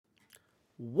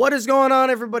What is going on,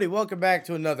 everybody? Welcome back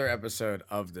to another episode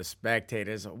of The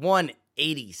Spectators.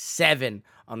 187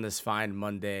 on this fine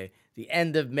Monday. The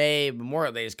end of May.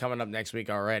 Memorial Day is coming up next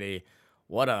week already.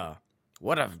 What a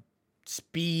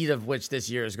speed of which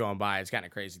this year is going by. It's kind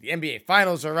of crazy. The NBA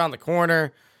Finals are around the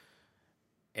corner,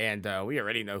 and we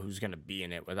already know who's going to be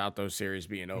in it without those series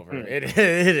being over. It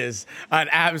is an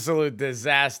absolute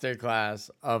disaster class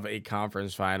of a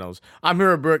conference finals. I'm here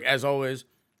with Brooke, as always.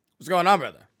 What's going on,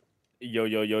 brother?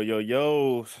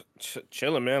 Yo.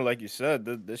 Chilling, man. Like you said,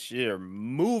 this year,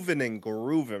 moving and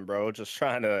grooving, bro. Just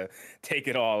trying to take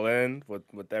it all in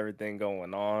with everything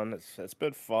going on. It's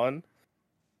been fun.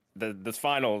 This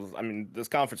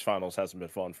conference finals hasn't been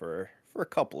fun for a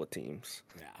couple of teams.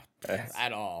 Yeah,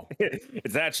 at all.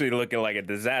 It's actually looking like a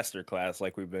disaster class,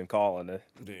 like we've been calling it.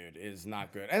 Dude, it is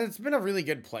not good. And it's been a really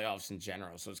good playoffs in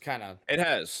general, so It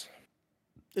has.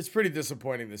 It's pretty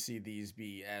disappointing to see these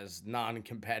be as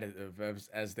non-competitive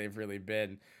as they've really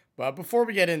been. But before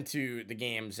we get into the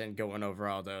games and going over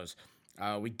all those,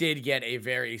 we did get a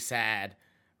very sad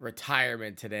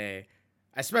retirement today,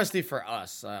 especially for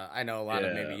us. I know a lot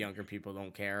of maybe younger people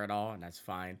don't care at all, and that's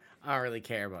fine. I don't really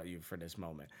care about you for this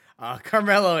moment.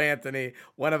 Carmelo Anthony,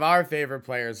 one of our favorite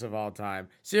players of all time,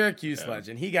 Syracuse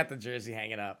legend. He got the jersey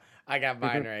hanging up. I got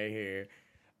mine right here.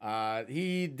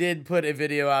 He did put a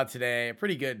video out today, a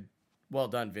pretty good, well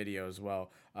done video as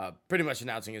well. Pretty much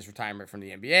announcing his retirement from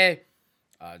the NBA.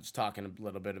 Just talking a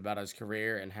little bit about his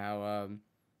career and how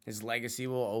his legacy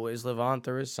will always live on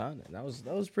through his son. And that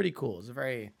was pretty cool. It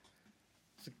was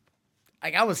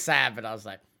I was sad, but I was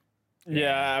like,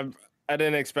 yeah. I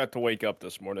didn't expect to wake up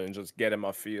this morning and just get in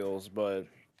my feels, but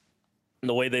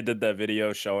the way they did that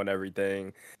video showing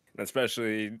everything, and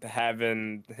especially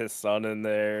having his son in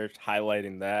there,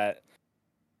 highlighting that.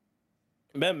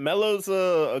 Melo's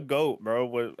a GOAT,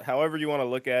 bro. However you want to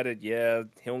look at it, yeah,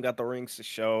 he don't got the rings to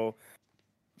show.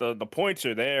 The points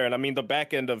are there, and I mean, the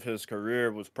back end of his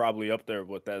career was probably up there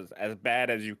with as bad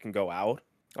as you can go out,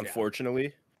 unfortunately.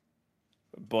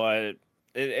 Yeah. But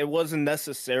it wasn't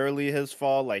necessarily his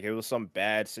fault. Like, it was some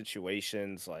bad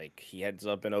situations. Like, he heads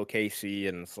up in OKC,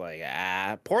 and it's like,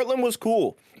 Portland was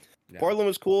cool. Yeah. Portland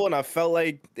was cool, and I felt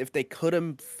like if they could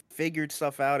have figured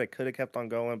stuff out, it could have kept on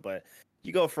going. But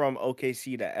you go from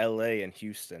OKC to LA and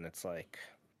Houston, it's like,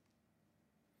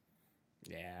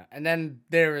 yeah. And then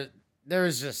there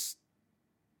was just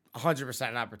 100%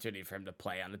 an opportunity for him to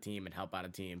play on the team and help out a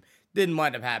team. Didn't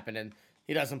wind up happening.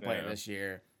 He doesn't play this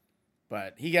year,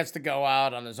 but he gets to go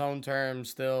out on his own terms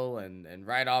still and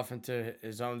ride off into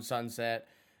his own sunset,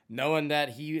 knowing that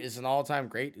he is an all-time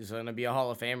great. He's going to be a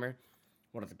Hall of Famer.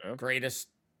 One of the greatest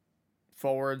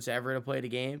forwards ever to play the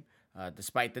game.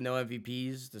 Despite the no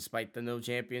MVPs, despite the no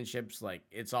championships, like,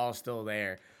 it's all still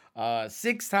there.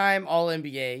 6-time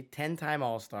All-NBA, 10-time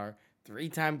All-Star,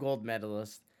 3-time gold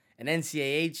medalist, an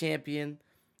NCAA champion,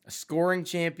 a scoring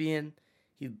champion.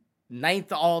 He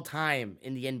 9th all-time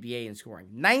in the NBA in scoring.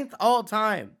 9th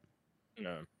all-time.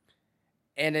 No.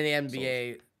 And in the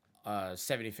NBA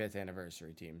 75th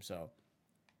anniversary team. So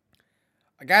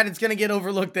a guy that's going to get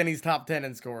overlooked and he's top 10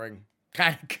 in scoring.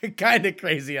 Kind of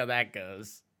crazy how that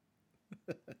goes.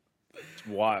 It's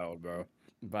wild, bro.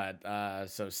 But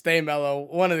so stay Melo,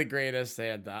 one of the greatest,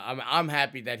 and I'm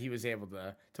happy that he was able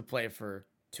to play for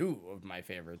two of my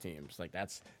favorite teams. Like,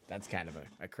 that's kind of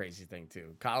a crazy thing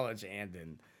too, college and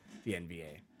in the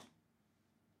NBA.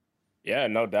 Yeah,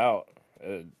 no doubt.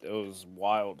 It was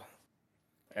wild.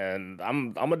 And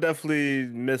I'm gonna definitely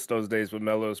miss those days with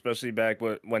Melo, especially back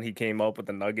when he came up with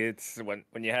the Nuggets, when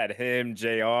you had him,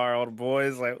 JR, all the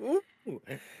boys, like, ooh.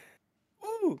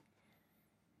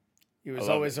 He was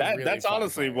always a really that's fun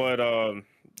honestly player.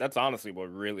 That's honestly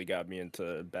what really got me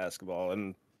into basketball,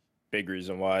 and big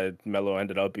reason why Melo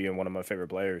ended up being one of my favorite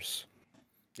players.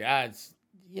 Yeah, it's,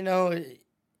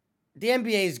 the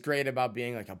NBA is great about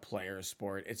being like a player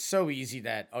sport. It's so easy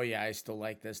that, oh yeah, I still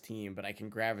like this team, but I can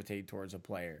gravitate towards a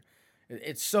player.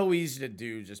 It's so easy to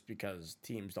do just because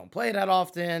teams don't play that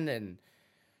often, and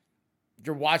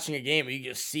you're watching a game and you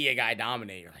just see a guy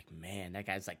dominate. You're like, man, that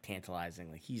guy's like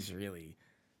tantalizing. Like, he's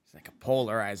like a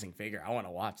polarizing figure. I want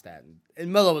to watch that.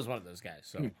 And Melo was one of those guys.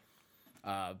 So,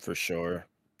 for sure.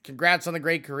 Congrats on the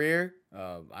great career.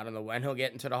 I don't know when he'll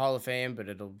get into the Hall of Fame, but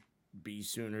it'll be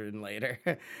sooner than later.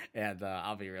 And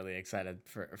I'll be really excited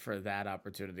for that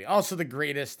opportunity. Also, the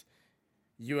greatest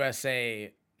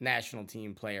USA national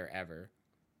team player ever.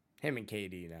 Him and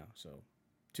KD now. So,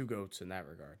 two GOATs in that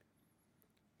regard.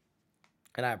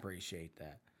 And I appreciate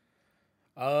that.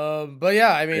 But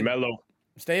yeah, I mean,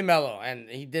 Stay Melo, and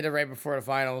he did it right before the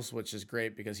finals, which is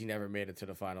great because he never made it to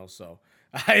the finals. So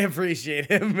I appreciate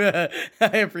him.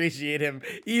 I appreciate him,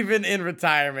 even in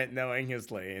retirement, knowing his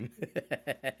lane.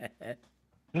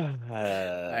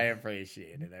 I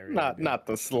appreciate it. I really do. Not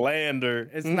the slander.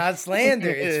 It's not slander.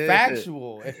 It's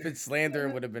factual. If it's slander,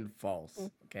 it would have been false.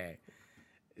 Okay.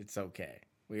 It's okay.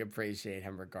 We appreciate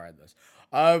him regardless.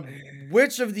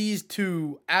 Which of these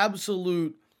two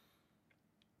absolute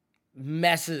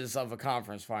messes of a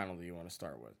conference final do you want to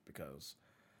start with? Because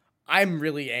I'm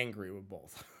really angry with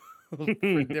both for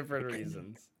different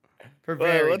reasons. For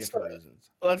very different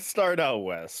reasons. Let's start out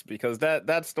west because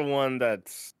that's the one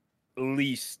that's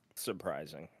least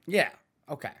surprising. Yeah.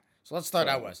 Okay. So let's start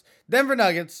out west. Denver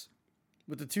Nuggets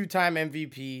with the 2-time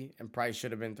MVP and probably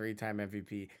should have been 3-time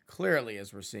MVP. Clearly,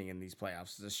 as we're seeing in these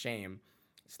playoffs, it's a shame.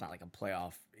 It's not like a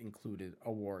playoff included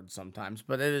award sometimes,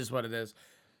 but it is what it is.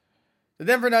 The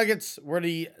Denver Nuggets were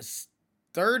the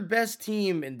third best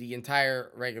team in the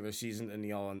entire regular season in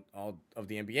the all of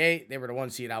the NBA. They were the 1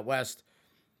 seed out west.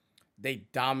 They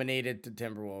dominated the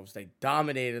Timberwolves. They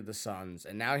dominated the Suns.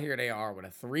 And now here they are with a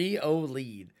 3-0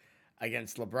 lead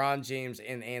against LeBron James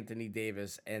and Anthony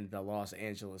Davis and the Los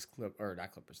Angeles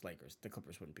Lakers. The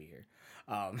Clippers wouldn't be here.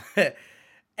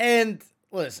 And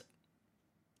listen,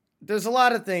 there's a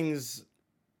lot of things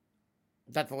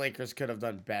that the Lakers could have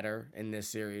done better in this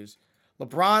series.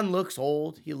 LeBron looks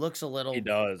old. He looks a little... He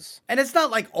does. And it's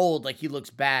not like old, like he looks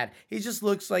bad. He just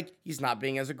looks like he's not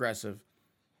being as aggressive.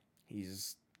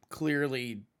 He's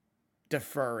clearly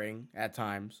deferring at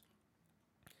times.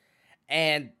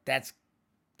 And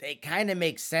it kind of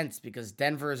makes sense because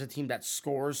Denver is a team that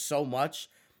scores so much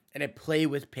and they play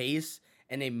with pace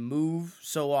and they move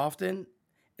so often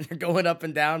and they're going up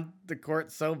and down the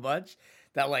court so much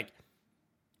that, like,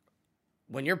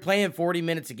 when you're playing 40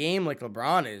 minutes a game like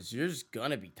LeBron is, you're just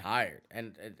going to be tired.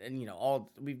 And you know,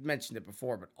 we've mentioned it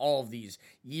before, but all of these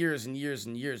years and years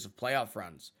and years of playoff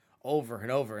runs over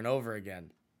and over and over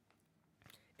again,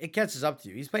 it catches up to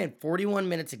you. He's playing 41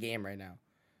 minutes a game right now.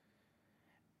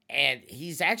 And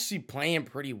he's actually playing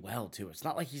pretty well, too. It's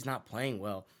not like he's not playing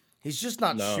well. He's just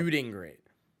not shooting great.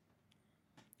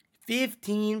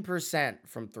 15%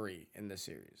 from 3 in this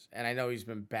series. And I know he's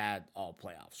been bad all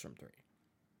playoffs from 3.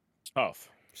 Tough.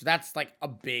 So that's like a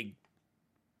big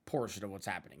portion of what's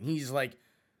happening. He's like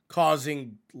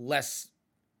causing less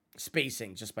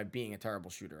spacing just by being a terrible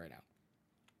shooter right now.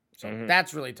 So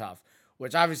that's really tough,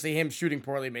 which obviously him shooting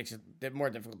poorly makes it more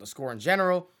difficult to score in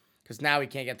general because now he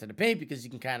can't get to the paint because you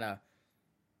can kind of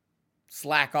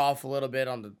slack off a little bit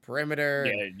on the perimeter.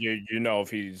 Yeah, you know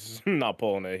if he's not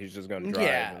pulling it, he's just going to drive.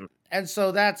 Yeah, and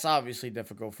so that's obviously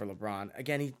difficult for LeBron.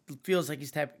 Again, he feels like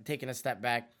he's taking a step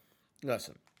back.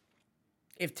 Listen,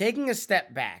 if taking a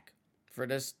step back for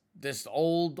this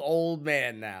old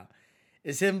man now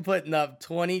is him putting up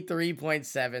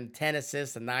 23.7, 10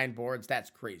 assists, and 9 boards, that's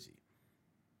crazy.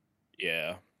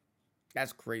 Yeah.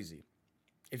 That's crazy.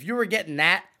 If you were getting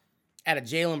that at a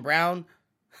Jaylen Brown,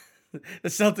 the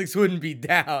Celtics wouldn't be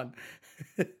down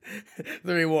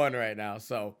 3-1 right now.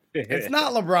 So it's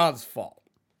not LeBron's fault.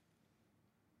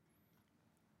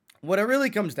 What it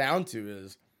really comes down to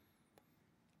is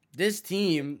this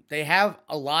team, they have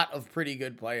a lot of pretty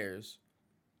good players,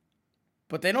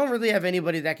 but they don't really have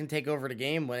anybody that can take over the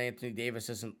game when Anthony Davis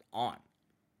isn't on.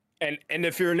 And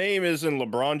if your name isn't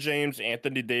LeBron James,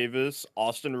 Anthony Davis,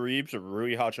 Austin Reeves, or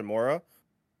Rui Hachimura,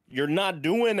 you're not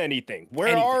doing anything.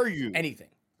 Where are you? Anything.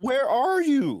 Where are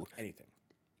you? Anything.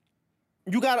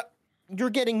 You're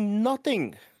getting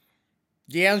nothing.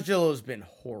 D'Angelo's been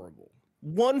horrible.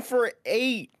 1 for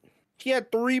 8. He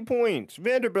had 3 points.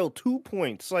 Vanderbilt, 2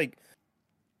 points. Like,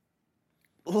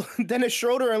 Dennis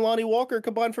Schroeder and Lonnie Walker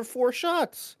combined for 4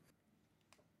 shots.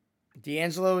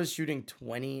 D'Angelo is shooting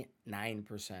 29%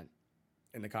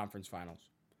 in the conference finals.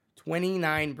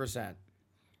 29%.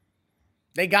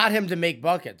 They got him to make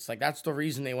buckets. Like, that's the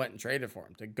reason they went and traded for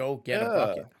him, to go get a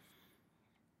bucket.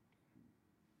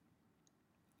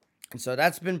 And so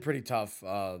that's been pretty tough.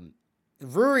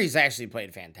 Ruri's actually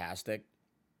played fantastic.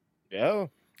 Yeah.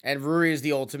 And Ruri is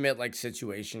the ultimate, like,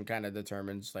 situation kind of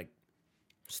determines, like,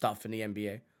 stuff in the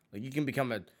NBA. Like, you can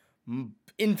become a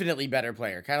infinitely better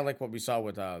player, kind of like what we saw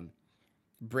with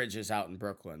Bridges out in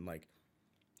Brooklyn. Like,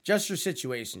 just your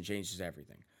situation changes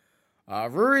everything.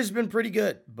 Ruri's been pretty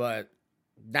good, but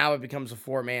now it becomes a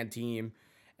 4-man team.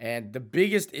 And the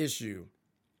biggest issue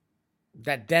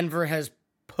that Denver has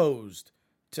posed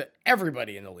to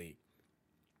everybody in the league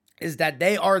is that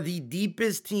they are the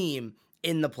deepest team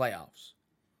in the playoffs.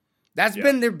 That's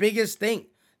been their biggest thing.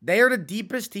 They are the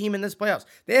deepest team in this playoffs.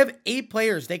 They have 8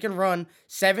 players. They can run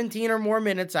 17 or more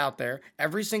minutes out there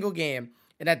every single game,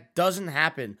 and that doesn't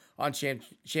happen on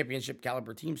championship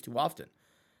caliber teams too often.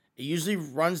 It usually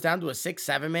runs down to a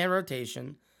 6-7 man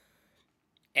rotation.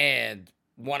 And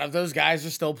one of those guys are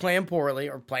still playing poorly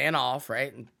or playing off,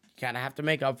 right? And you kind of have to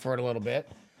make up for it a little bit.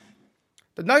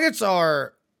 The Nuggets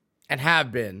are, and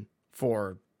have been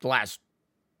for the last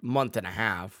month and a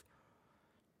half,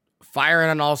 firing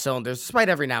on all cylinders, despite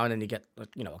every now and then you get, a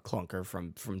clunker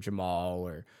from Jamal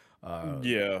or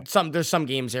there's some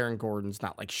games Aaron Gordon's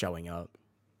not like showing up,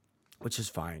 which is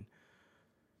fine.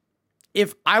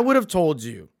 If I would have told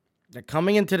you that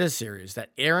coming into this series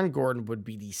that Aaron Gordon would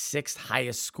be the 6th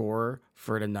highest scorer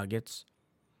for the Nuggets,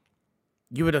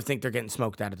 you would have think they're getting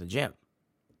smoked out of the gym.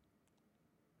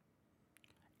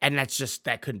 And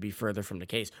that couldn't be further from the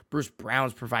case. Bruce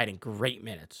Brown's providing great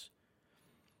minutes.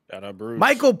 Shout out Bruce.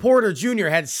 Michael Porter Jr.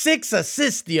 had 6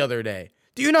 assists the other day.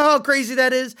 Do you know how crazy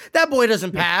that is? That boy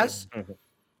doesn't pass.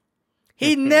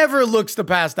 He never looks to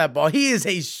pass that ball. He is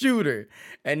a shooter.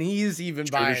 And he's even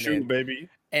buying it, baby,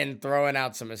 and throwing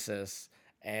out some assists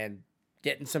and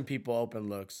getting some people open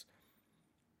looks.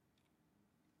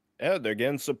 Yeah, they're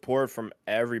getting support from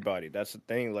everybody. That's the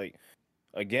thing. Like,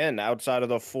 again, outside of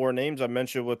the 4 names I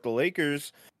mentioned with the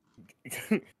Lakers,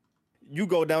 you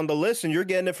go down the list and you're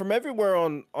getting it from everywhere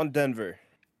on Denver.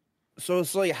 So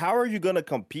it's like, how are you going to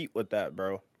compete with that,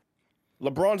 bro?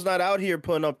 LeBron's not out here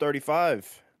putting up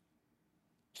 35.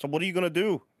 So what are you going to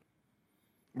do?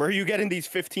 Where are you getting these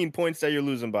 15 points that you're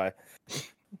losing by?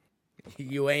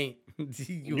 You ain't.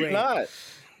 You're not.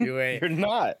 You ain't. You're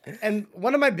not. And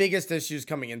one of my biggest issues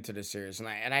coming into this series, and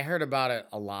I heard about it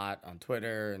a lot on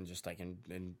Twitter and just like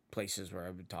in places where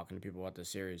I've been talking to people about this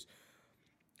series.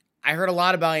 I heard a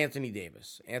lot about Anthony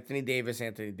Davis. Anthony Davis.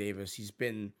 He's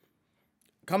been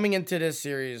coming into this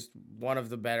series one of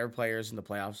the better players in the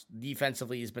playoffs.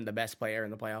 Defensively, he's been the best player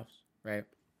in the playoffs, right?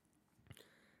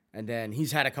 And then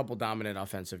he's had a couple dominant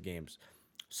offensive games.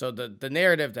 So the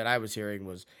narrative that I was hearing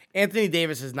was Anthony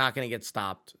Davis is not going to get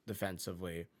stopped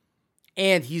defensively,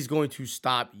 and he's going to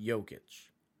stop Jokic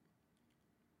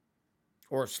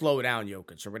or slow down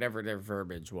Jokic or whatever their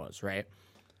verbiage was, right?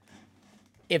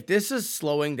 If this is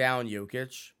slowing down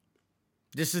Jokic,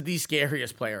 this is the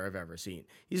scariest player I've ever seen.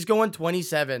 He's going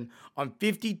 27 on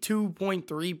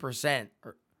 52.3%,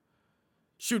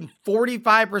 shooting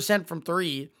 45% from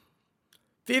 3.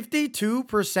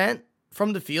 52%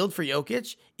 from the field for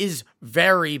Jokic is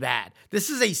very bad. This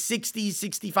is a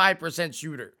 60-65%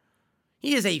 shooter.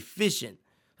 He is efficient.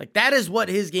 Like, that is what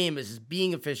his game is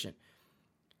being efficient.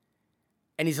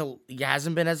 And he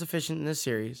hasn't been as efficient in this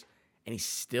series, and he's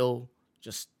still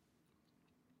just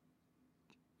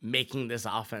making this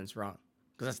offense run.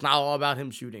 Because it's not all about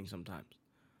him shooting sometimes.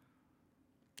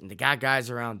 And they got guys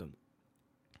around him.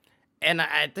 And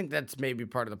I think that's maybe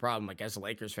part of the problem. Like, as a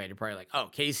Lakers fan, you're probably like, oh,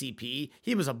 KCP,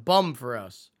 he was a bum for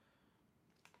us.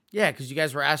 Yeah, because you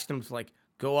guys were asking him to, like,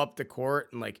 go up the court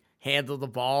and, like, handle the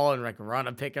ball and, like, run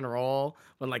a pick and roll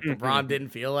when, like, LeBron didn't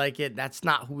feel like it. That's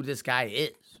not who this guy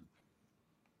is.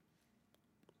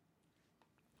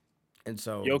 And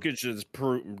so Jokic is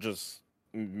just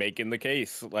making the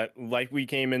case. Like we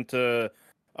came into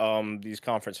these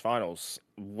conference finals.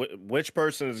 Which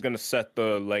person is going to set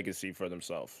the legacy for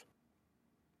themselves?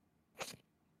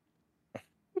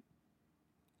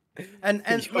 And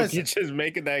listen, just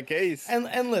making that case.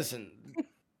 And listen,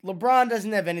 LeBron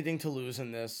doesn't have anything to lose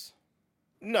in this.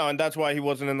 No, and that's why he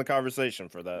wasn't in the conversation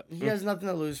for that. He has nothing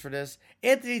to lose for this.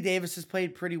 Anthony Davis has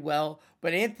played pretty well,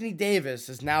 but Anthony Davis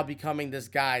is now becoming this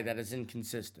guy that is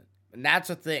inconsistent. And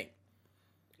that's a thing.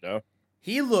 No.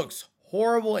 He looks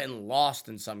horrible and lost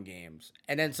in some games.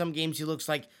 And then some games he looks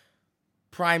like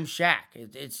prime Shaq.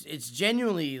 It's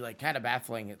genuinely like kind of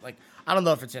baffling. Like, I don't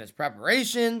know if it's in his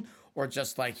preparation or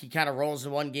just like he kind of rolls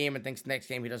in one game and thinks the next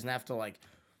game he doesn't have to like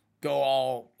go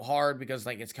all hard because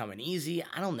like it's coming easy.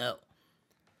 I don't know.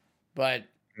 But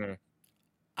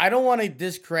I don't want to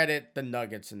discredit the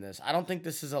Nuggets in this. I don't think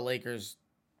this is a Lakers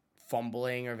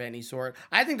fumbling of any sort.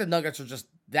 I think the Nuggets are just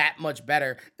that much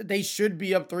better that they should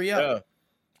be up 3-0. Yeah.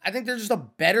 I think they're just a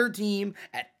better team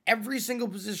at every single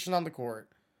position on the court.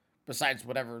 Besides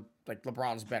whatever, like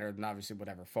LeBron's better than obviously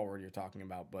whatever forward you're talking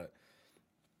about. But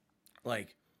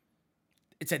like,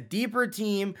 it's a deeper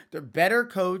team. They're better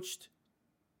coached.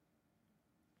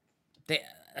 They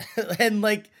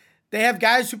have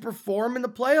guys who perform in the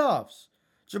playoffs.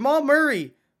 Jamal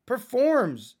Murray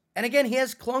performs. And again, he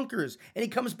has clunkers. And he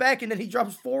comes back and then he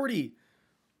drops 40.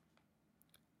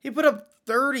 He put up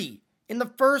 30 in the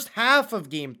first half of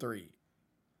game 3.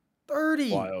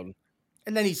 30. Wild.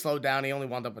 And then he slowed down. He only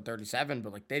wound up with 37,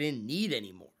 but like they didn't need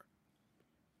any more.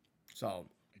 So.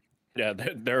 Yeah,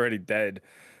 they're already dead.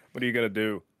 What are you going to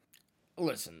do?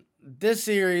 Listen, this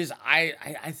series, I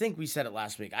think we said it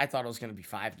last week. I thought it was going to be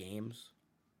 5 games.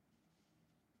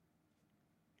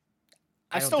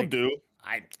 I still do.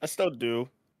 I still do.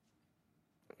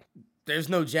 There's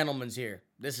no gentleman's here.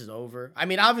 This is over. I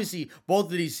mean, obviously, both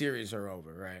of these series are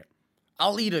over, right?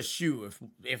 I'll eat a shoe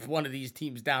if one of these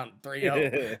teams down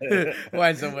 3-0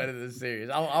 winds up winning this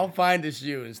series. I'll find a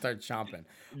shoe and start chomping.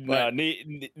 But No,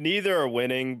 neither are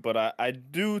winning, but I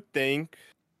do think,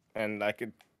 and I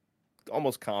could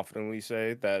almost confidently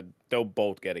say that they'll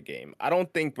both get a game. I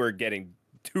don't think we're getting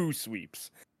 2 sweeps.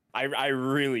 I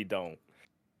really don't.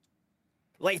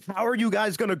 Like, how are you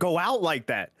guys gonna go out like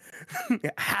that?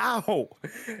 How?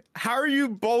 How are you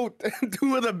both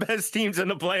 2 of the best teams in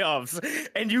the playoffs,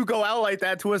 and you go out like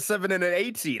that to a 7 and an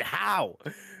 8 seed? How?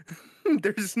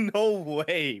 There's no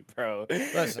way, bro.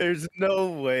 There's no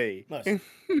way. Listen,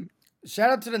 shout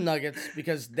out to the Nuggets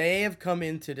because they have come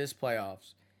into this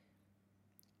playoffs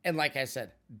and, like I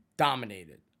said,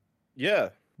 dominated. Yeah.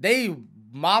 They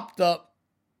mopped up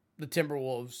the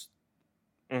Timberwolves.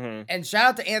 Mm-hmm. And shout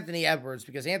out to Anthony Edwards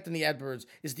because Anthony Edwards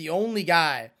is the only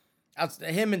guy,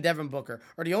 him and Devin Booker,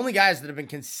 are the only guys that have been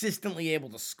consistently able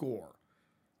to score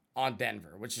on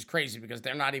Denver, which is crazy because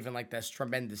they're not even like this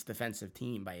tremendous defensive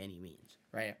team by any means,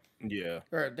 right? Yeah.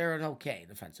 They're an okay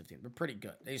defensive team. They're pretty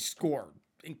good. They score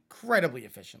incredibly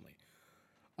efficiently.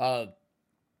 But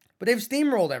they've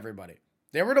steamrolled everybody.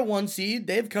 They were the 1 seed.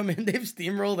 They've come in. They've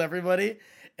steamrolled everybody.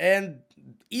 And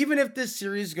even if this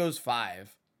series goes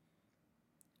 5,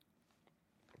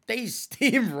 they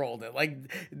steamrolled it.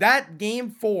 Like that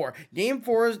game 4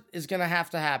 is going to have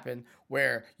to happen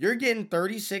where you're getting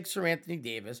 36 from Anthony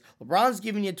Davis. LeBron's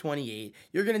giving you 28.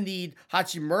 You're going to need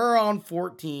Hachimura on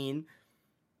 14.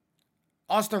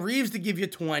 Austin Reeves to give you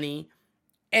 20.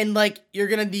 And like, you're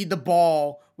going to need the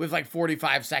ball with like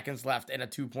 45 seconds left and a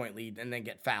 2-point lead and then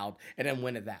get fouled and then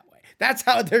win it that way. That's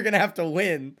how they're going to have to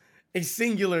win a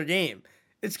singular game.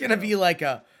 It's going to be like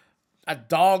a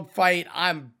dog fight.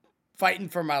 I'm fighting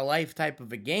for my life type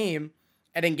of a game.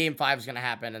 And then game 5 is going to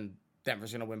happen and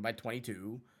Denver's going to win by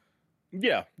 22.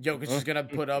 Yeah. Jokic is going to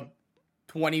put up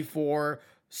 24,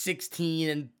 16,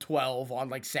 and 12 on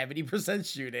like 70%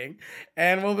 shooting.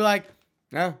 And we'll be like,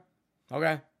 no,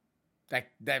 okay.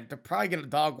 They're probably going to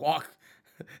dog walk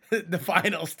the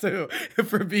finals too,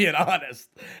 if we're being honest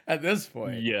at this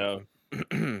point. Yeah.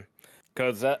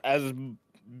 Because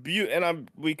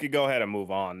we could go ahead and move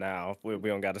on now. We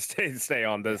don't got to stay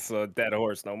on this dead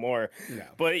horse no more. No.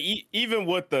 But even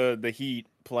with the Heat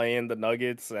playing the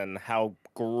Nuggets and how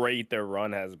great their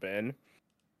run has been,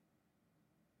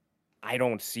 I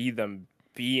don't see them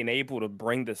being able to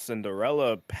bring the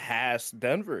Cinderella past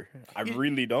Denver. I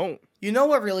really don't. You know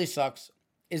what really sucks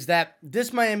is that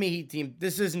this Miami Heat team,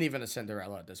 this isn't even a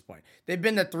Cinderella at this point. They've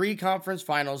been to 3 conference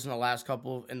finals in the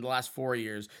last 4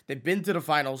 years. They've been to the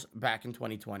finals back in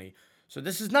 2020. So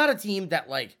this is not a team that,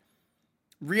 like,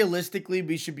 realistically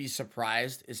we should be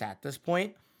surprised is at this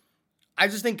point. I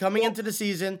just think coming into the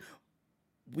season,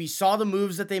 we saw the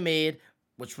moves that they made,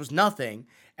 which was nothing,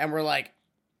 and we're like,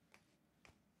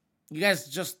 you guys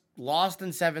just lost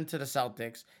in 7 to the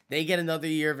Celtics. They get another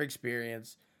year of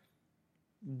experience.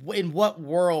 In what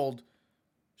world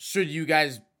should you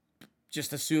guys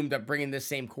just assume that bringing this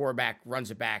same core back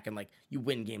runs it back and like you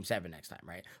win game 7 next time,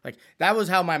 right? Like that was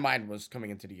how my mind was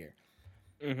coming into the year.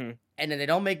 Mm-hmm. And then they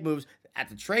don't make moves at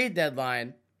the trade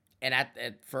deadline, and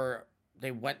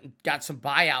they went and got some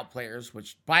buyout players,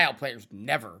 which buyout players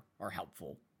never are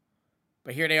helpful.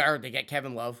 But here they are. They get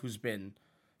Kevin Love, who's been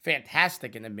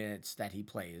fantastic in the minutes that he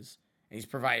plays, and he's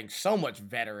providing so much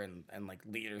veteran and like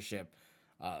leadership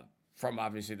from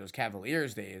obviously those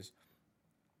Cavaliers days.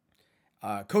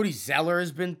 Cody Zeller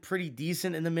has been pretty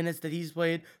decent in the minutes that he's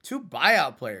played. 2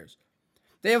 buyout players.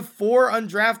 They have 4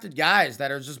 undrafted guys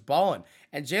that are just balling.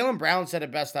 And Jaylen Brown said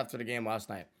it best after the game last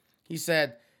night. He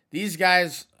said, these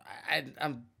guys,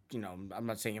 I'm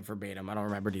not saying it verbatim. I don't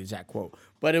remember the exact quote.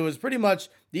 But it was pretty much,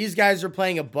 these guys are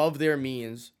playing above their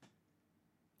means.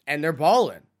 And they're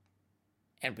balling.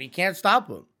 And we can't stop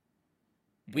them.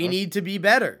 We need to be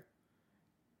better.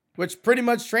 Which pretty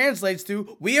much translates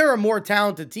to, we are a more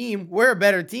talented team. We're a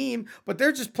better team. But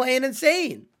they're just playing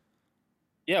insane.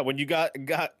 Yeah, when you got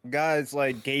guys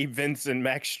like Gabe Vincent,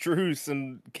 Max Strus,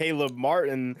 and Caleb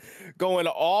Martin going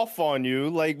off on you,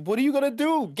 like, what are you going to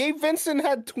do? Gabe Vincent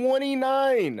had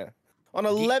 29 on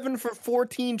 11 for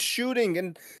 14 shooting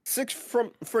and 6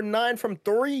 for 9 from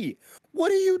 3.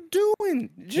 What are you doing?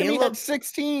 Jimmy had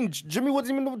 16. Jimmy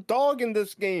wasn't even a dog in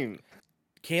this game.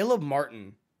 Caleb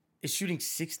Martin is shooting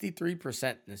 63%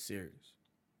 in this series.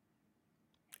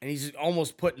 And he's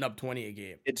almost putting up 20 a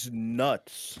game. It's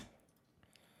nuts.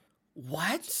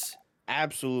 What?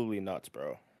 Absolutely nuts,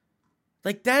 bro.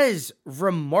 Like, that is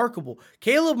remarkable.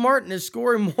 Caleb Martin is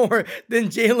scoring more than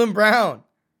Jaylen Brown.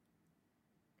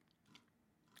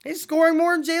 He's scoring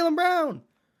more than Jaylen Brown.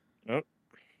 Yep.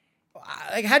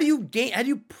 Like, how do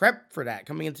you prep for that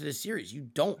coming into this series? You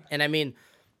don't. And I mean,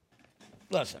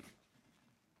 listen,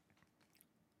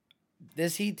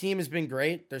 this Heat team has been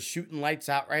great. They're shooting lights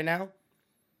out right now.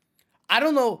 I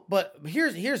don't know, but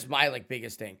here's my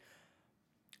biggest thing.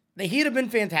 The Heat have been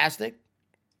fantastic,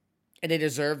 and they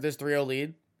deserve this 3-0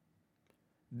 lead.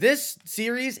 This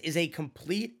series is a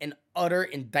complete and utter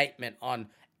indictment on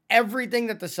everything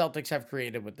that the Celtics have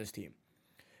created with this team.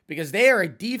 Because they are a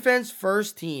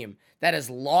defense-first team that has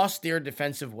lost their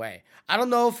defensive way. I don't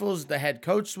know if it was the head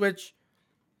coach switch.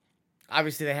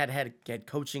 Obviously, they had head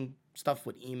coaching stuff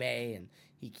with Ime, and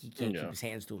he can't keep his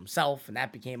hands to himself, and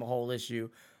that became a whole issue.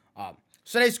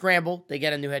 So they scramble. They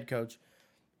get a new head coach.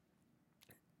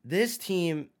 This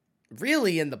team,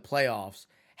 really in the playoffs,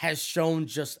 has shown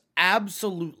just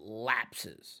absolute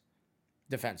lapses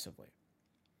defensively.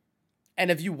 And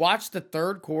if you watch the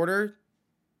third quarter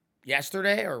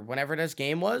yesterday or whenever this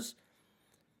game was,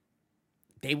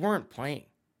 they weren't playing.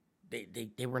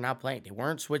 They were not playing. They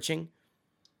weren't switching.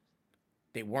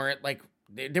 They weren't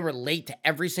they were late to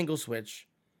every single switch.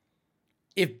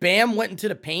 If Bam went into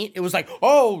the paint, it was like,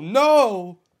 oh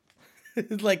no.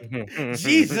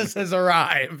 Jesus has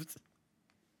arrived.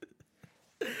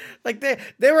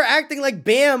 They were acting like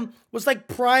Bam was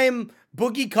prime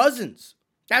Boogie Cousins.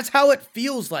 That's how it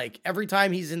feels like every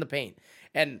time he's in the paint.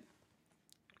 And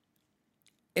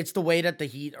it's the way that the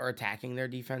Heat are attacking their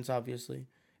defense, obviously.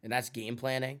 And that's game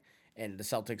planning. And the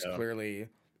Celtics clearly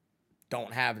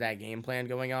don't have that game plan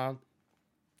going on.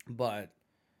 But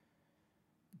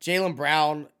Jaylen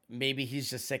Brown, maybe he's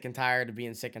just sick and tired of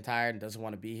being sick and tired and doesn't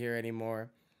want to be here anymore.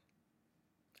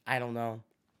 I don't know.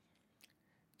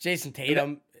 Jason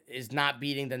Tatum is not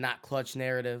beating the not clutch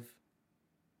narrative.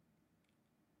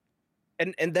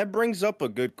 And that brings up a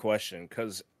good question,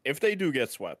 because if they do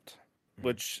get swept,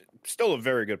 which still a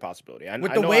very good possibility.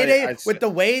 With the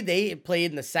way they played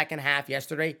in the second half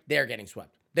yesterday, they're getting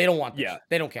swept. They don't want this. Yeah.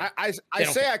 They don't care.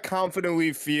 I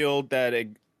confidently feel that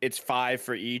it's 5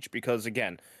 for each, because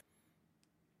again,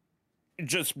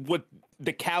 just with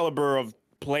the caliber of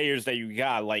players that you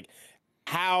got,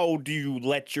 how do you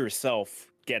let yourself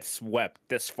get swept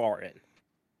this far in?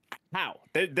 How?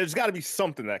 There's got to be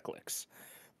something that clicks.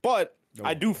 But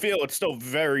I do feel it's still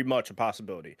very much a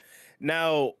possibility.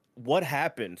 Now, what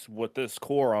happens with this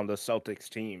core on the Celtics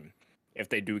team if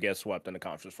they do get swept in the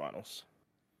conference finals?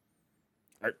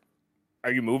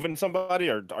 Are you moving somebody,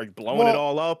 or are you blowing it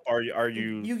all up? Are you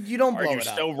don't blow it up? Are you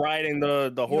still riding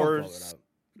the horse?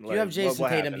 You have Jason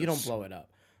Tatum, you don't blow it up.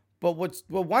 But what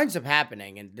winds up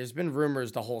happening, and there's been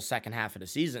rumors the whole second half of the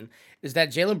season, is that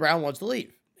Jaylen Brown wants to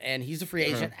leave. And he's a free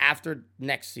agent after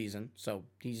next season, so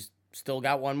he's still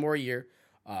got one more year.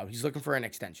 He's looking for an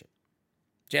extension.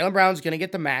 Jaylen Brown's going to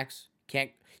get the max.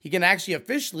 He can actually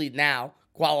officially now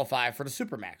qualify for the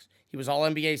Supermax. He was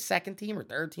All-NBA's second team or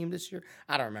third team this year.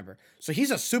 I don't remember. So he's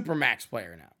a Supermax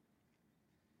player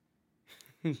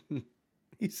now.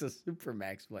 He's a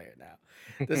Supermax player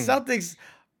now. The Celtics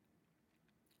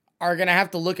are going to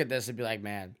have to look at this and be like,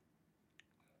 man,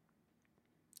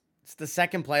 it's the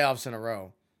second playoffs in a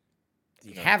row.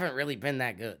 You haven't really been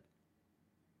that good.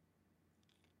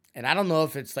 And I don't know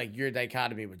if it's your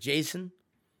dichotomy with Jason,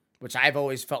 which I've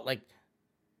always felt like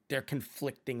they're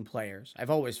conflicting players. I've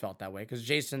always felt that way, because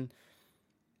Jason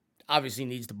obviously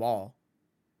needs the ball.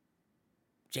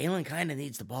 Jaylen kind of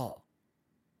needs the ball.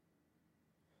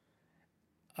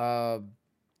 I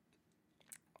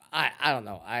don't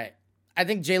know. I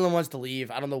think Jaylen wants to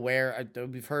leave. I don't know where.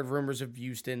 We've heard rumors of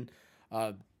Houston.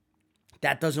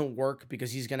 That doesn't work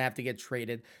because he's going to have to get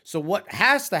traded. So what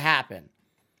has to happen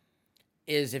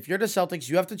is, if you're the Celtics,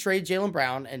 you have to trade Jaylen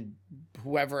Brown and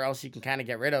whoever else you can kind of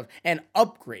get rid of and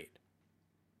upgrade.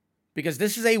 Because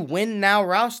this is a win-now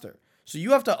roster. So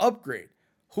you have to upgrade.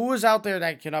 Who is out there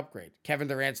that can upgrade? Kevin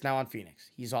Durant's now on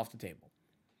Phoenix. He's off the table.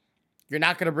 You're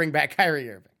not going to bring back Kyrie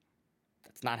Irving.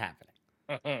 That's not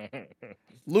happening.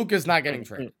 Luka's not getting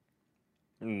traded.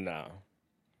 No.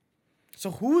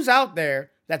 So who's out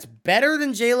there that's better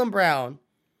than Jaylen Brown,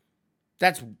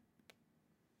 that's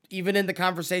even in the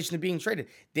conversation of being traded?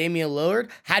 Damian Lillard?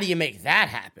 How do you make that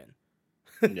happen?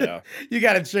 Yeah. You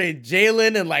got to trade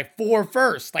Jaylen and 4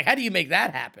 firsts. How do you make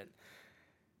that happen?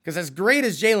 Because as great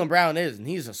as Jaylen Brown is, and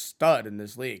he's a stud in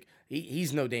this league,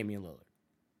 he's no Damian Lillard.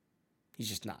 He's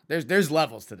just not. There's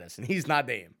levels to this, and he's not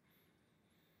Dame.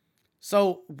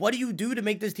 So what do you do to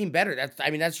make this team better?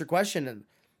 That's your question. And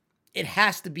it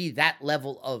has to be that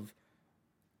level of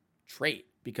trade,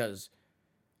 because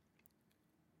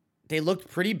they looked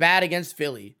pretty bad against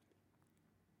Philly.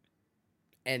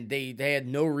 And they had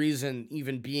no reason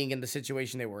even being in the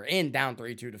situation they were in, down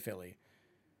 3-2 to Philly.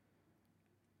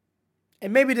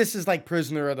 And maybe this is like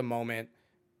prisoner of the moment,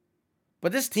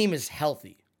 but this team is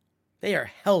healthy. They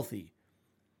are healthy.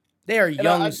 They are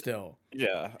young still.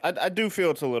 Yeah, I do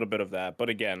feel it's a little bit of that. But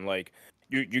again, like,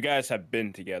 you guys have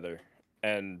been together,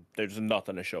 and there's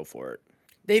nothing to show for it.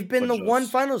 They've been the one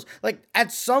finals. Like,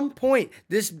 at some point,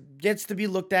 this gets to be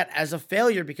looked at as a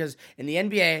failure because in the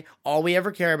NBA, all we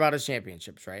ever care about is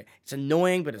championships, right? It's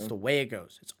annoying, but it's the way it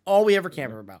goes. It's all we ever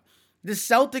care about. The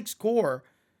Celtics core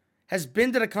has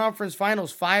been to the conference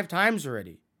finals 5 times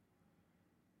already.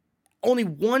 Only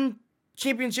one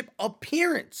championship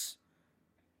appearance.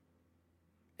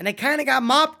 And they kind of got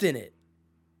mopped in it.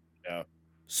 Yeah.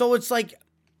 So it's like,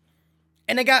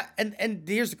 and they got, and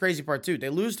here's the crazy part too. They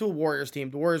lose to a Warriors team.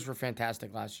 The Warriors were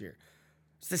fantastic last year.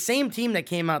 It's the same team that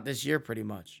came out this year pretty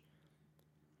much.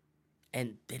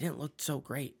 And they didn't look so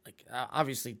great. Like,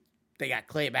 obviously, they got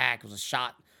Clay back. It was a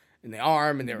shot in the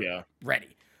arm, and they were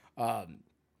ready. I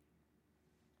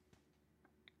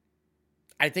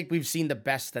think we've seen the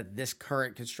best that this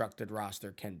current constructed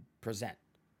roster can present.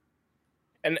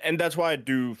 And that's why I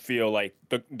do feel like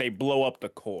they blow up the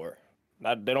core.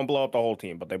 They don't blow up the whole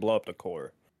team, but they blow up the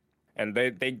core. And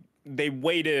they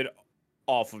waited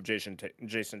off of Jason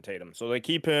Tatum. So they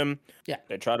keep him. Yeah.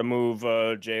 They try to move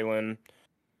Jalen,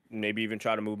 maybe even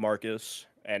try to move Marcus,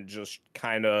 and just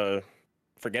kind of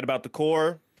forget about the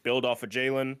core, build off of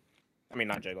Jalen. I mean,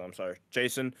 not Jalen, I'm sorry,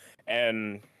 Jason.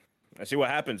 And I see what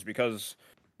happens, because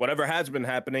whatever has been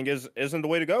happening isn't the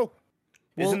way to go.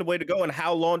 Isn't the way to go. And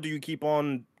how long do you keep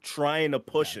on trying to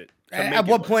push it? At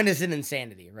what point is it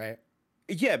insanity, right?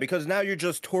 Yeah, because now you're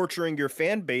just torturing your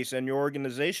fan base and your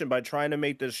organization by trying to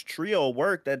make this trio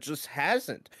work that just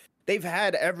hasn't. They've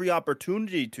had every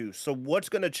opportunity to. So what's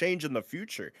going to change in the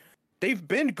future? They've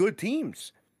been good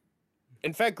teams.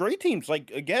 In fact, great teams.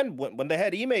 Like, again, when they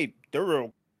had Ime, they were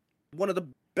one of the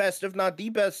best, if not the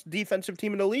best, defensive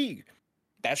team in the league.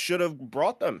 That should have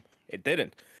brought them. It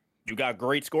didn't. You got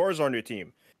great scorers on your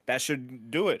team. That should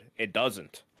do it. It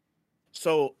doesn't.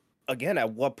 So, again,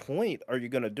 at what point are you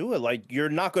going to do it? Like, you're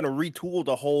not going to retool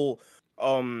the whole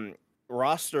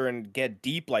roster and get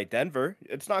deep like Denver.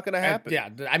 It's not going to happen. Yeah,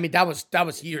 I mean, that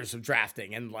was years of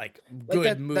drafting and, like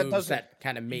good moves that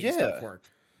kind of made stuff work.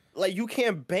 Like, you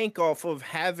can't bank off of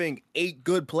having 8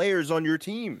 good players on your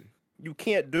team. You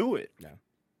can't do it. No.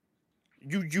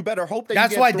 You better hope that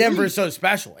That's you get why 3. Denver is so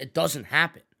special. It doesn't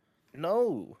happen.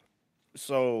 No.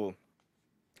 So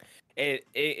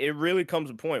it really comes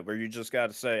a point where you just got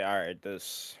to say, all right,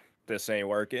 this ain't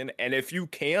working. And if you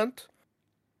can't,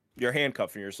 you're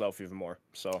handcuffing yourself even more.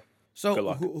 So good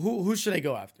luck. Who should they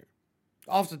go after?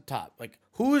 Off the top, like,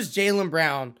 who is Jaylen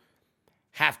Brown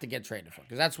have to get traded for?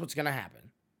 Because that's what's going to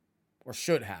happen or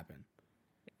should happen.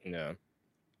 Yeah.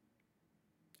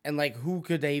 And, like, who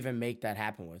could they even make that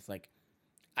happen with? Like,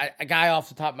 a guy off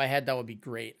the top of my head that would be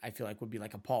great, I feel like, would be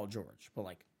like a Paul George. But,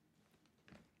 like,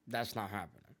 that's not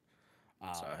happening.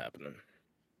 It's not happening.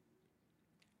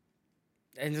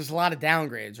 And there's a lot of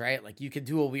downgrades, right? Like, you could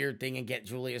do a weird thing and get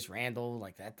Julius Randle.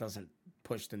 Like, that doesn't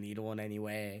push the needle in any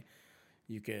way.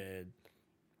 You could...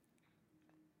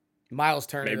 Miles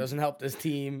Turner doesn't help this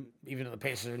team, even though the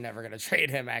Pacers are never going to trade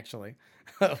him, actually.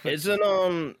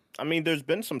 Isn't, I mean, there's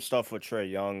been some stuff with Trae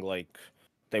Young, like,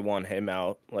 they want him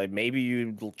out. Like, maybe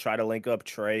you try to link up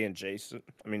Trae and Jason.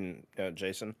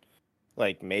 Jason.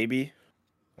 Like, maybe.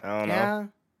 I don't know.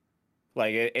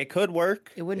 Like, it could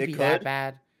work. It wouldn't be that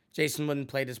bad. Jason wouldn't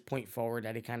play this point forward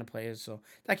that he kind of plays, so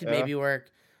that could maybe work.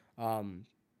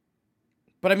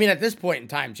 But, I mean, at this point in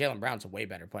time, Jaylen Brown's a way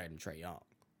better player than Trae Young.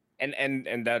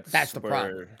 And that's the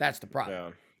problem. That's the problem.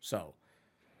 Yeah. So,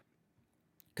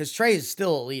 because Trae is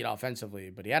still elite offensively,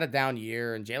 but he had a down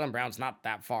year, and Jaylen Brown's not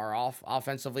that far off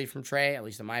offensively from Trae, at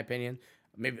least in my opinion.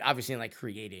 Maybe obviously in like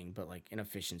creating, but like in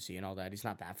efficiency and all that, he's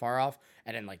not that far off.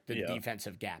 And then like the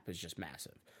defensive gap is just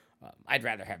massive. I'd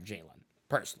rather have Jaylen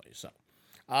personally. So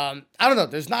I don't know.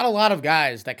 There's not a lot of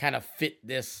guys that kind of fit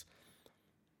this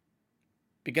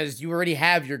because you already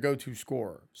have your go-to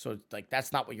scorer. So like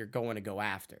that's not what you're going to go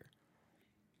after.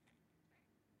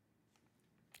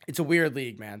 It's a weird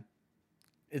league, man.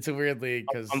 It's a weird league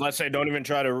because unless they don't even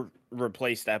try to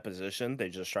replace that position, they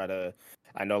just try to.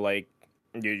 I know, like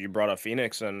you brought up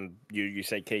Phoenix, and you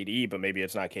say KD, but maybe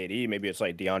it's not KD. Maybe it's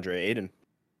like DeAndre Ayton.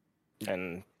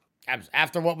 And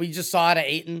after what we just saw out of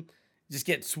Ayton, just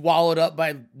get swallowed up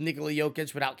by Nikola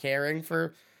Jokic without caring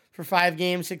for 5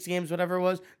 games, 6 games, whatever it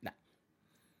was. No,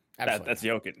 that's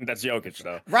Jokic. That's Jokic,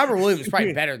 though. Robert Williams is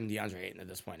probably better than DeAndre Ayton at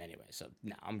this point, anyway. So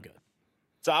no, I'm good.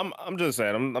 So I'm just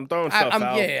saying I'm throwing stuff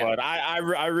out, but I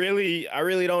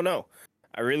really don't know.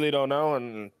 I really don't know,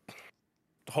 and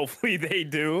hopefully they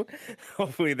do.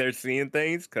 Hopefully they're seeing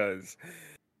things because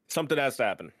something has to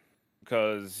happen.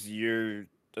 Because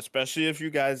especially if you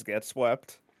guys get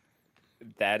swept,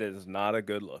 that is not a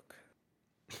good look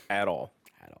at all.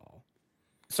 At all.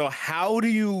 So how do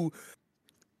you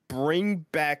bring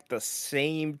back the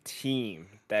same team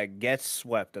that gets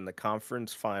swept in the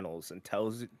conference finals and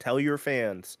tell your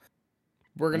fans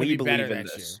We're gonna be better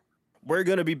next year. We're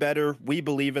gonna be better. We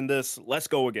believe in this. Let's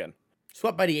go again.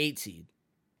 Swept by the 8 seed.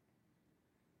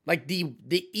 Like the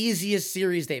easiest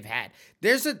series they've had.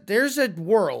 There's a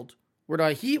world where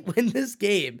the Heat win this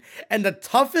game, and the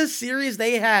toughest series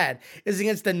they had is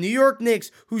against the New York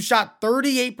Knicks, who shot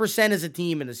 38% as a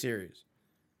team in the series.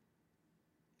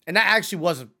 And that actually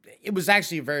it was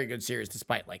actually a very good series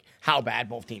despite like how bad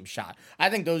both teams shot. I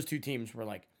think those two teams were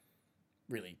like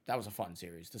really, that was a fun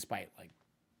series despite like.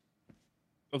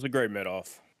 It was a great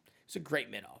mid-off. It's a great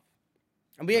mid-off.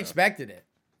 And we expected it.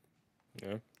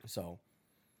 Yeah. So,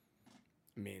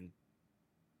 I mean,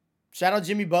 shout out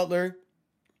Jimmy Butler.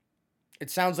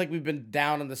 It sounds like we've been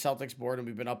down on the Celtics board and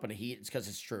we've been up on the Heat. It's because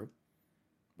it's true.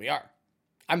 We are.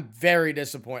 I'm very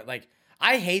disappointed. Like,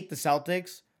 I hate the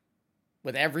Celtics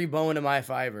with every bone in my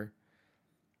fiber.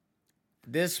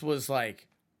 This was like,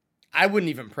 I wouldn't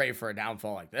even pray for a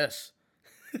downfall like this.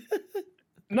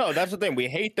 No, that's the thing. We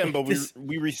hate them, but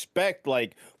we respect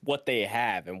like what they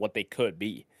have and what they could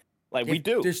be. Like we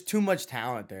do. There's too much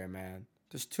talent there, man.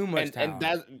 There's too much talent.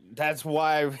 And that's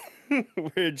why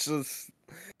we're just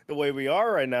the way we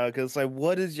are right now. Because like,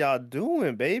 what is y'all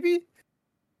doing, baby?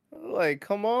 Like,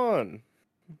 come on.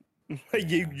 Like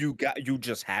you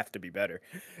just have to be better.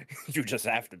 You just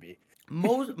have to be.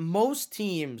 Most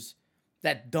teams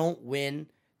that don't win,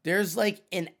 there's like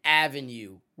an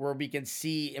avenue where we can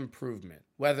see improvement.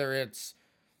 Whether it's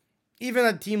even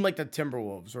a team like the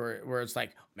Timberwolves, where it's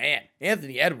like, man,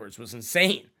 Anthony Edwards was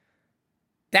insane.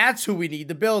 That's who we need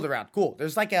to build around. Cool.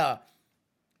 There's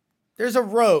a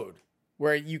road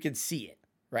where you can see it,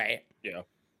 right? Yeah.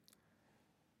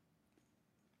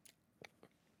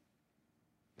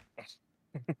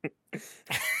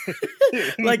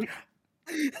 Like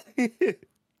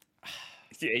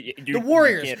the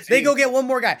Warriors, they go get one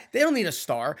more guy. They don't need a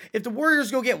star. If the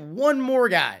Warriors go get one more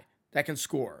guy that can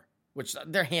score, which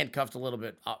they're handcuffed a little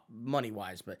bit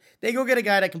money-wise, but they go get a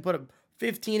guy that can put up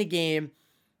 15 a game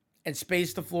and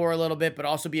space the floor a little bit, but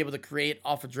also be able to create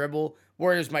off a dribble,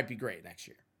 Warriors might be great next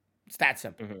year. It's that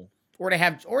simple.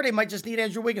 Mm-hmm. Or they might just need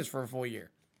Andrew Wiggins for a full year.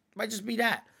 It might just be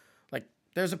that. Like,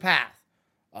 there's a path.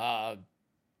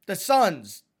 The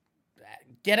Suns,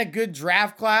 get a good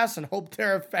draft class and hope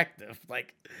they're effective.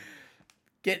 Like,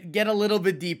 get a little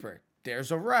bit deeper. There's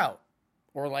a route.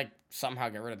 Or, like, somehow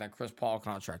get rid of that Chris Paul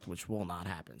contract, which will not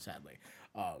happen, sadly.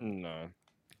 No.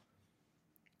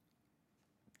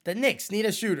 The Knicks need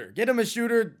a shooter. Get them a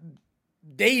shooter.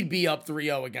 They'd be up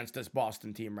 3-0 against this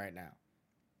Boston team right now.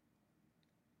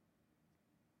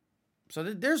 So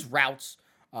there's routes.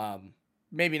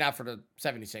 Maybe not for the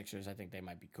 76ers. I think they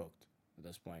might be cooked at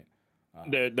this point.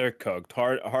 They're cooked.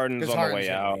 Harden's on the way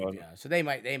out. Yeah, so they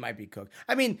might be cooked.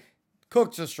 I mean,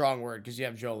 cooked's a strong word because you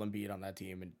have Joel Embiid on that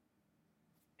team, and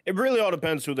it really all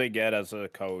depends who they get as a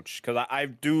coach. Because I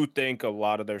do think a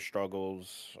lot of their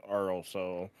struggles are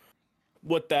also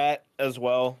with that as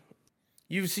well.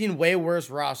 You've seen way worse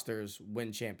rosters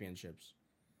win championships.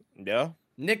 Yeah.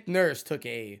 Nick Nurse took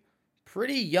a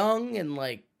pretty young and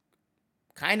like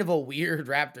kind of a weird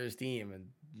Raptors team and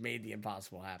made the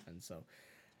impossible happen. So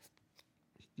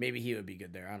maybe he would be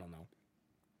good there. I don't know.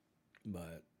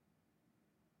 But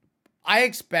I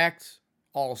expect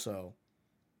also,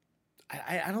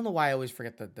 I don't know why I always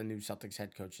forget the new Celtics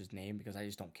head coach's name because I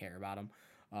just don't care about him.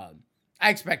 I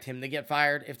expect him to get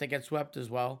fired if they get swept as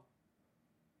well.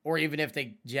 Or even if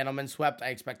they gentlemen swept, I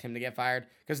expect him to get fired.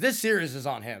 Because this series is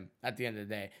on him at the end of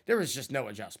the day. There was just no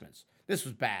adjustments. This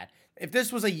was bad. If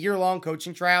this was a year-long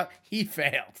coaching tryout, he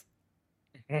failed.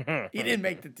 He didn't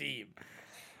make the team.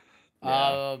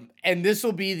 Yeah. And this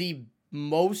will be the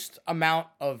most amount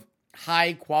of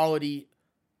high-quality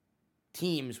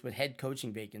teams with head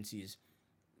coaching vacancies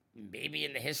maybe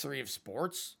in the history of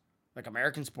sports, like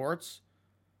American sports.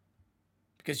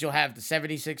 Because you'll have the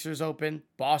 76ers open,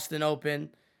 Boston open,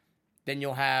 then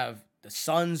you'll have the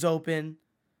Suns open,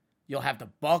 you'll have the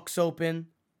Bucks open.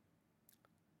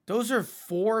 Those are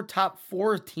top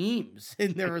four teams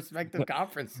in their respective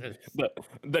conferences.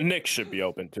 The Knicks should be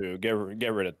open too. Get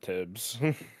rid of Tibbs.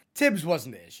 Tibbs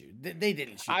wasn't the issue. They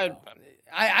didn't shoot well.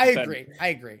 I agree. I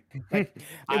agree. Like,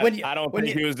 I don't think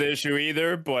he was the issue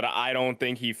either, but I don't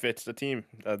think he fits the team.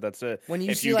 That's it. When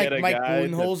you see like Mike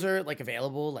Budenholzer like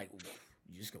available, like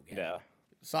you just go get him.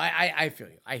 So I feel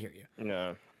you. I hear you.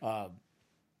 Yeah.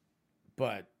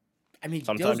 But I mean,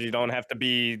 Sometimes you don't have to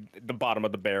be the bottom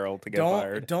of the barrel to get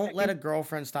fired. Don't let a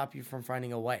girlfriend stop you from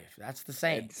finding a wife. That's the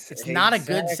saying. It's not a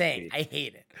good saying. Exactly. I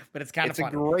hate it, but it's kind of It's a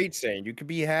funny. great saying. You could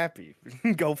be happy.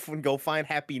 Go find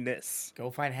happiness. Go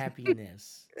find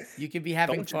happiness. You could be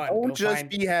having fun. Don't just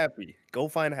be happy. Go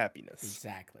find happiness.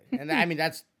 Exactly. And I mean,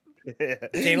 that's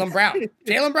Jaylen Brown.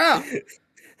 Jaylen Brown.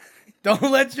 Don't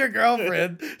let your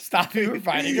girlfriend stop you from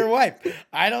finding your wife.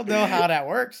 I don't know how that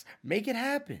works. Make it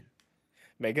happen.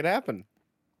 Make it happen.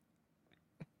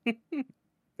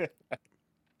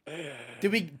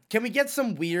 Can we get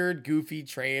some weird, goofy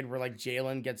trade where like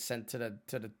Jaylen gets sent to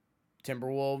the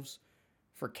Timberwolves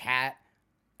for Cat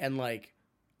and like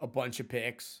a bunch of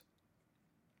picks?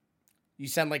 You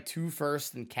send like 2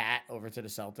 firsts and Cat over to the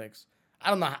Celtics. I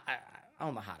don't know. I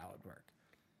don't know how that would work.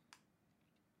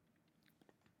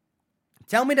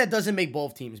 Tell me that doesn't make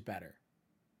both teams better.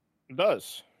 It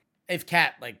does. If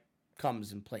Cat like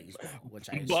comes and plays well, which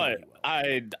I assume But he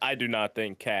will. I do not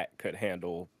think Cat could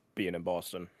handle being in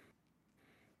Boston.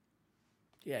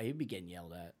 Yeah, he'd be getting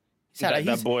yelled at.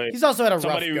 He's also had a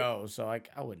rough go, so like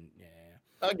I wouldn't.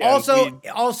 Yeah. Again,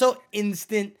 also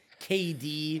instant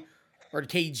KD or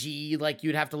KG, like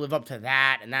you'd have to live up to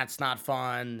that, and that's not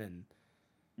fun. And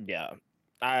yeah,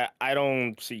 I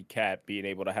don't see Cat being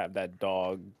able to have that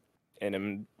dog in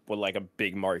him with like a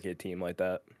big market team like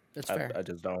that. That's fair. I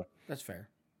just don't. That's fair.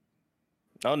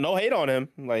 No hate on him.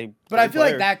 Like, but I feel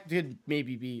like that could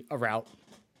maybe be a route.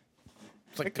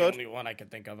 It's like the only one I can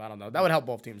think of. I don't know. That would help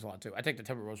both teams a lot too. I think the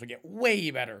Timberwolves would get way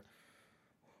better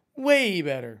with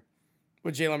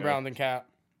Jaylen Brown than Cat.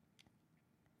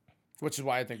 Which is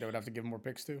why I think they would have to give him more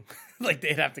picks too. Like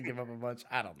they'd have to give up a bunch.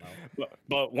 I don't know.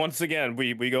 But once again,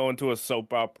 we go into a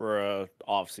soap opera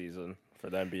offseason for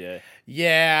the NBA.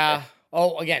 Yeah.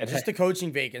 Oh, again, just the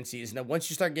coaching vacancies. Now, once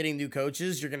you start getting new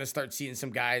coaches, you're going to start seeing some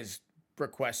guys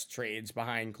request trades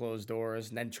behind closed doors,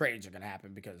 and then trades are going to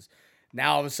happen because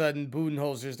now all of a sudden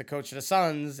Budenholzer's the coach of the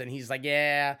Suns, and he's like,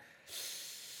 yeah,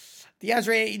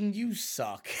 DeAndre Ayton, you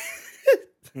suck.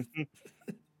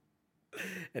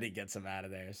 And he gets him out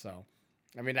of there. So,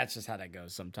 I mean, that's just how that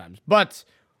goes sometimes. But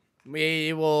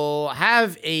we will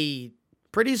have a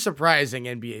pretty surprising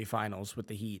NBA Finals with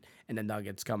the Heat and the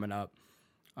Nuggets coming up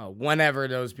whenever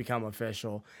those become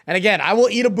official. And again, I will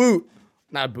eat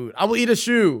I will eat a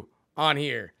shoe on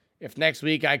here if next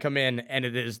week I come in and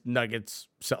it is Nuggets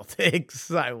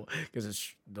Celtics. I will,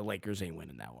 because the Lakers ain't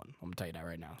winning that one. I'm gonna tell you that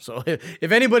right now. So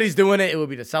if anybody's doing it, it will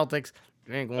be the Celtics.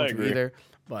 They ain't going to either.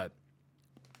 But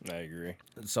I agree.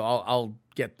 So I'll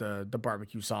get the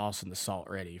barbecue sauce and the salt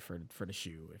ready for the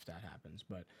shoe if that happens.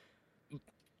 But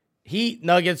Heat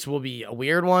Nuggets will be a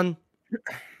weird one.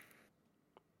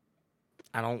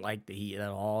 I don't like the Heat at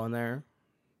all in there.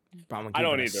 I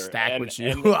don't either. Stack with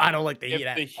you. I don't like the Heat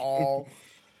at all.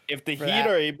 If the Heat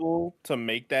are able to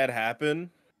make that happen,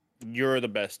 you're the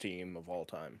best team of all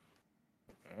time.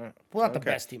 Well, not the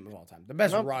best team of all time. The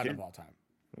best run of all time.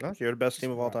 No, you're the best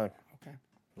team of all time. Okay.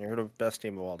 You're the best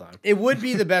team of all time. It would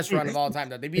be the best run of all time,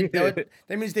 though. That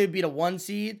means they would beat a 1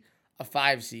 seed, a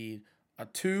 5 seed, a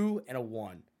 2, and a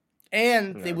 1.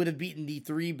 And they would have beaten the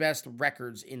 3 best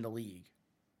records in the league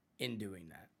in doing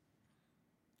that.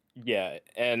 Yeah,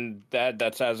 and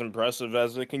that's as impressive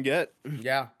as it can get.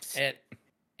 Yeah.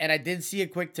 And I did see a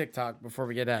quick TikTok before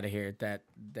we get out of here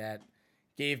that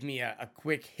gave me a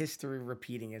quick history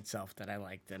repeating itself that I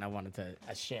liked, and I wanted to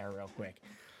share real quick.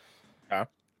 Yeah.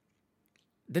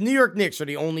 The New York Knicks are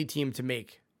the only team to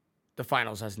make the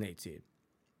finals as an 8 seed.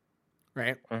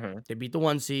 Right? Mm-hmm. They beat the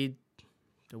 1 seed.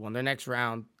 They won their next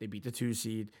round. They beat the 2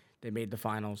 seed. They made the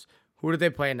finals. Who did they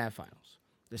play in that finals?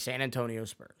 The San Antonio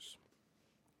Spurs.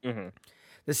 Mm-hmm.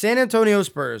 The San Antonio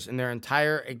Spurs, in their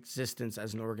entire existence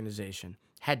as an organization,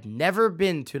 had never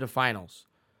been to the finals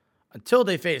until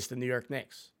they faced the New York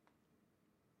Knicks.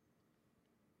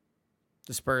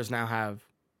 The Spurs now have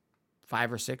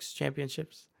 5 or 6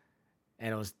 championships.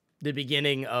 And it was the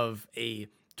beginning of a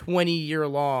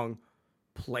 20-year-long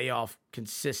playoff,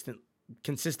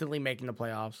 consistently making the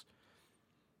playoffs,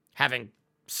 having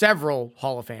several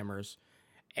Hall of Famers,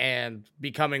 and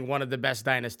becoming one of the best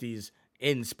dynasties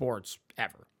in sports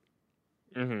ever.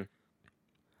 Mm-hmm.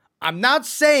 I'm not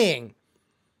saying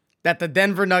that the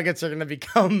Denver Nuggets are going to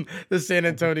become the San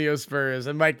Antonio Spurs,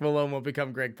 and Mike Malone will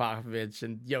become Greg Popovich,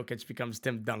 and Jokic becomes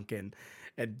Tim Duncan,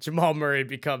 and Jamal Murray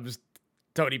becomes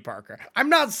Tony Parker. I'm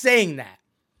not saying that.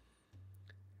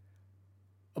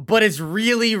 But it's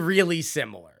really, really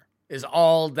similar, is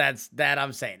all that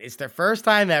I'm saying. It's their first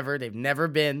time ever. They've never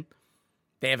been.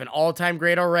 They have an all-time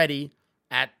great already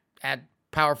at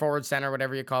power forward, center,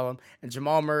 whatever you call him. And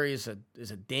Jamal Murray is a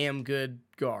damn good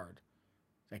guard.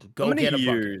 That can go get a bucket.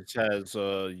 How many years has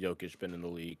Jokic been in the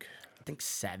league? I think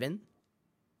 7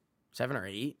 or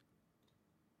 8.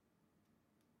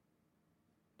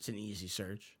 It's an easy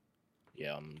search.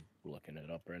 Yeah, I'm looking it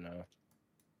up right now.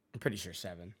 I'm pretty sure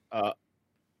 7.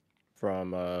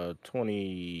 From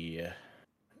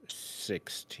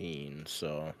 2016.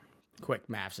 So quick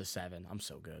maths is 7. I'm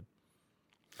so good.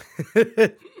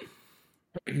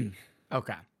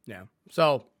 Okay, yeah.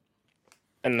 So,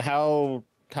 and how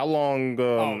long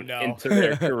into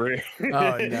their career?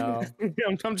 Oh no,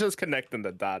 I'm just connecting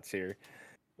the dots here.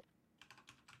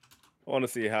 I want to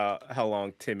see how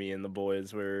long Timmy and the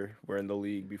boys were in the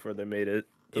league before they made it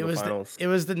to the finals. It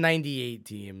was the 98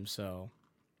 team, so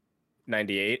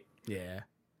 98. Yeah.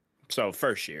 So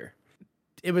first year.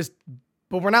 It was,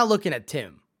 but we're not looking at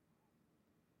Tim.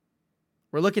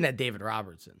 We're looking at David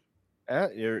Robertson.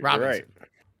 You're right.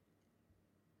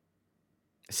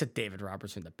 I said David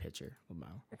Robertson, the pitcher.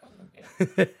 Wow.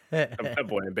 I'm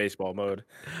boy in baseball mode.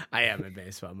 I am in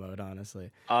baseball mode, honestly.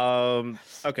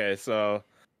 Okay, so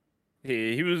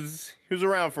he was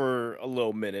around for a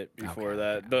little minute before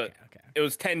that. Okay. It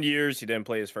was 10 years. He didn't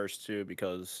play his first 2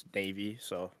 because Navy.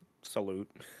 So salute.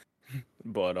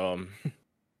 But I'm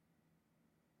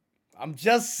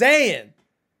just saying.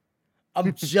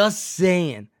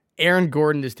 Aaron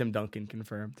Gordon is Tim Duncan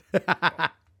confirmed.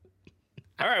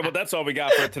 All right, well, that's all we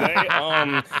got for today.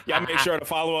 Yeah, make sure to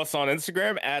follow us on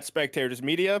Instagram at Spectators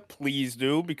Media. Please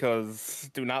do, because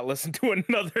do not listen to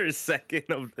another second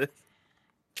of this.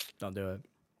 Don't do it.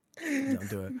 Don't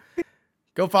do it.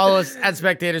 Go follow us at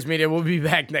Spectators Media. We'll be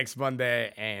back next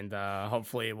Monday, and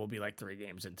hopefully we'll be like 3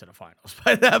 games into the finals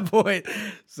by that point.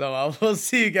 So we'll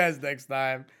see you guys next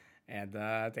time, and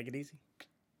take it easy.